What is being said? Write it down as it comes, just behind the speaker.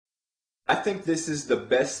I think this is the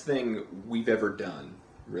best thing we've ever done,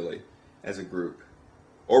 really, as a group.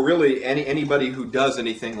 Or really, anybody who does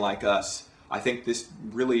anything like us. I think this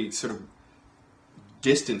really sort of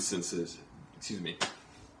distances.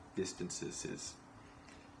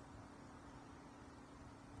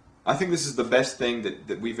 I think this is the best thing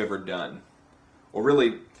that we've ever done. Or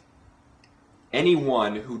really,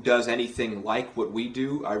 anyone who does anything like what we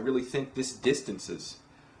do, I really think this distances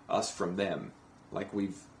us from them. Like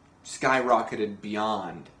we've skyrocketed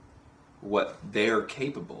beyond what they're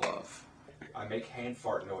capable of. I make hand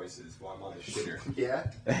fart noises while I'm on the shitter.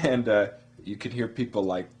 Yeah? And you could hear people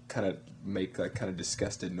like kind of make like kind of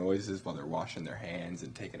disgusted noises while they're washing their hands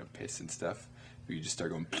and taking a piss and stuff. You just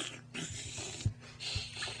start going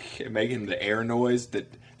making the air noise that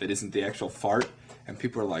isn't the actual fart, and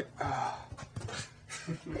people are like, ah.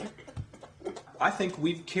 I think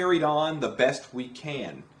we've carried on the best we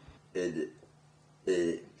can.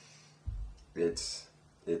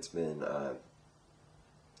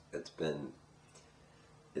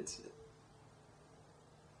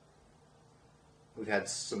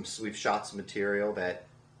 We've shot some material that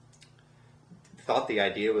thought the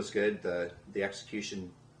idea was good. The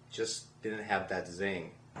execution just didn't have that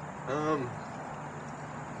zing.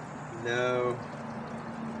 No.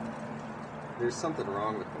 There's something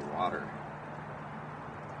wrong with the water.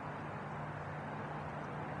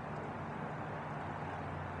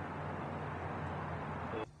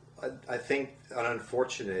 I think an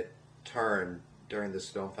unfortunate turn during this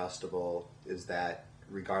film festival is that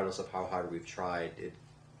regardless of how hard we've tried,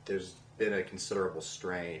 there's been a considerable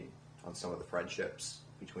strain on some of the friendships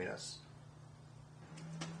between us.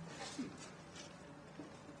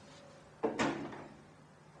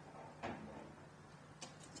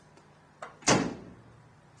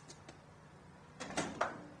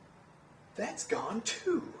 That's gone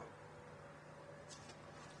too.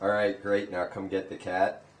 Alright, great. Now come get the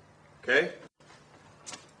cat. Okay.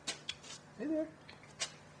 Hey there.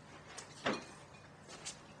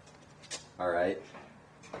 Alright.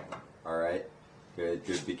 Alright. Good,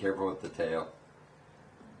 good. Be careful with the tail.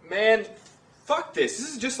 Man, fuck this.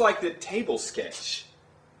 This is just like the table sketch.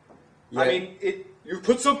 Yeah. I mean, you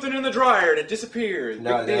put something in the dryer and it disappears.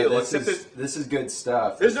 No, Big deal. this is good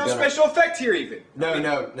stuff. There's no special effect here even. No,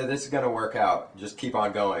 no, this is gonna work out. Just keep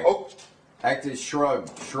on going. Oh. Active shrug.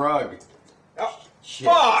 Oh, shit.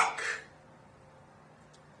 Fuck!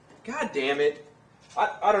 God damn it.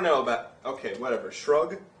 I don't know about... Okay, whatever.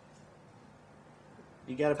 Shrug?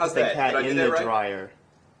 You gotta How's put the that? cat Did I in do the that right? dryer.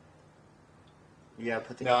 You gotta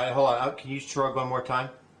put the No, hold on. Can you shrug one more time?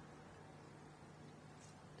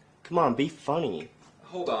 Come on, be funny.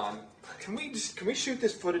 Hold on. Can we shoot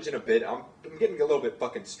this footage in a bit? I'm getting a little bit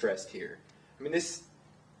fucking stressed here. I mean,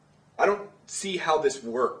 I don't see how this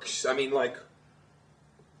works. I mean, like...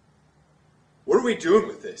 What are we doing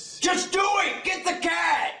with this? Just do it! Get the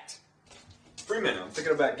cat! Freeman, I'm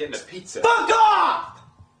thinking about getting a pizza. Fuck off!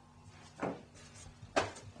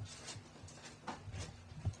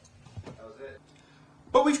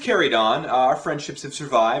 But we've carried on. Our friendships have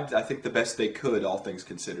survived. I think the best they could, all things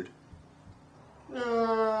considered.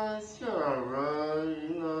 It's alright,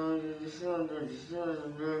 you know,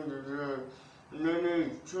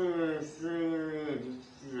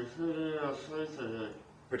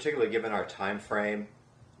 Particularly given our time frame,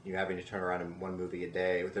 you having to turn around in one movie a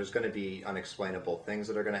day, there's going to be unexplainable things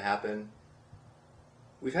that are going to happen.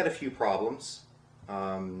 We've had a few problems.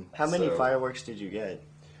 How many fireworks did you get?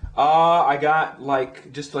 I got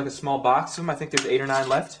just like a small box of them. I think there's 8 or 9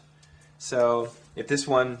 left. So if this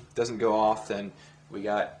one doesn't go off, then we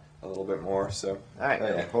got a little bit more. So all right,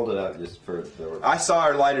 yeah, hold it up just for. I saw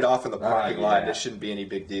her light it off in the parking lot. Yeah. It shouldn't be any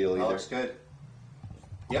big deal either. Looks good.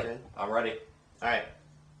 Yep, Okay. I'm ready. All right,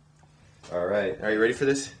 All right. Are you ready for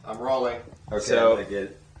this? I'm rolling. Okay. So- I'm gonna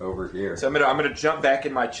get over here. So I'm gonna jump back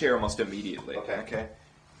in my chair almost immediately. Okay. Okay.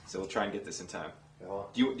 So we'll try and get this in time. Hold on.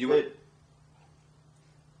 Do you want?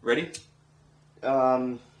 Ready?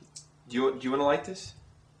 Do you want to light this?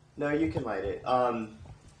 No, you can light it. Okay,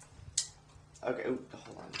 ooh,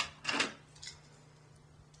 hold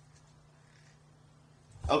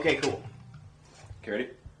on. Okay, cool. Okay, ready?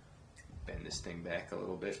 Bend this thing back a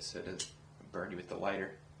little bit so it doesn't burn you with the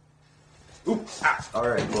lighter. Ooh! Ah! All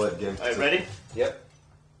right, go ahead, Jim. All right, ready? Yep.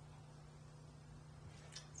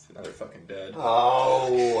 It's another fucking dud.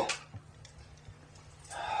 Oh.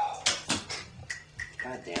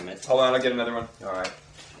 God damn it. Hold on, I'll get another one. All right.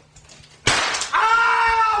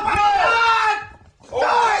 Oh my God! Oh,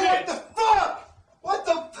 God, shit! what the fuck? What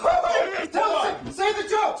the fuck? Say the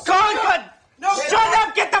joke. God! No, Shut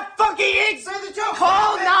up! Get the fucking ink! Say the joke. Call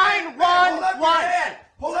Hold up your hand. 911.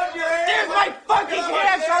 Hold up your hand. There's my fucking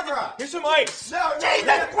hand! Shut camera! Here's some ice. No,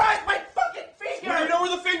 Jesus Christ, my fucking finger! You know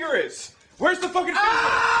where the finger is. Where's the fucking finger?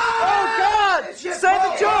 Oh God! Say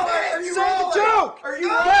the joke! Are you Say the rolling? joke! Are you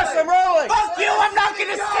Yes, I'm rolling! Fuck you, I'm not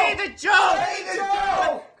gonna say the joke! Say the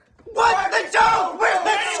joke! What's the joke? Where's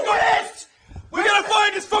the script? We gotta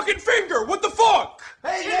find his fucking finger. What the fuck?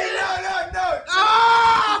 Hey, no!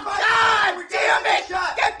 Oh, Fight. God We're damn taking it! a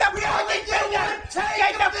shot. Get the We fucking only get finger! one take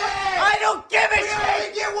Get the of this. I don't give a We only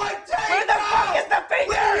shit! get one take! Where the fuck is the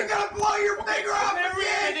When are you finger? gonna blow your finger off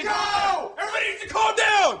again? Go! Everybody needs to calm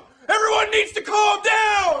down. Everyone needs to calm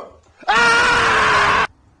down.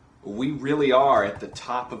 We really are at the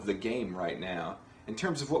top of the game right now in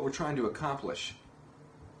terms of what we're trying to accomplish.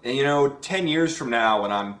 And you know, 10 years from now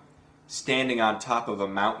when I'm standing on top of a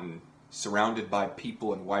mountain surrounded by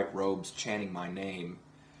people in white robes chanting my name,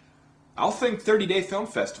 I'll think 30 Day Film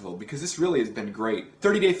Festival because this really has been great.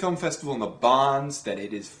 30 Day Film Festival and the bonds that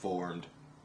it has formed.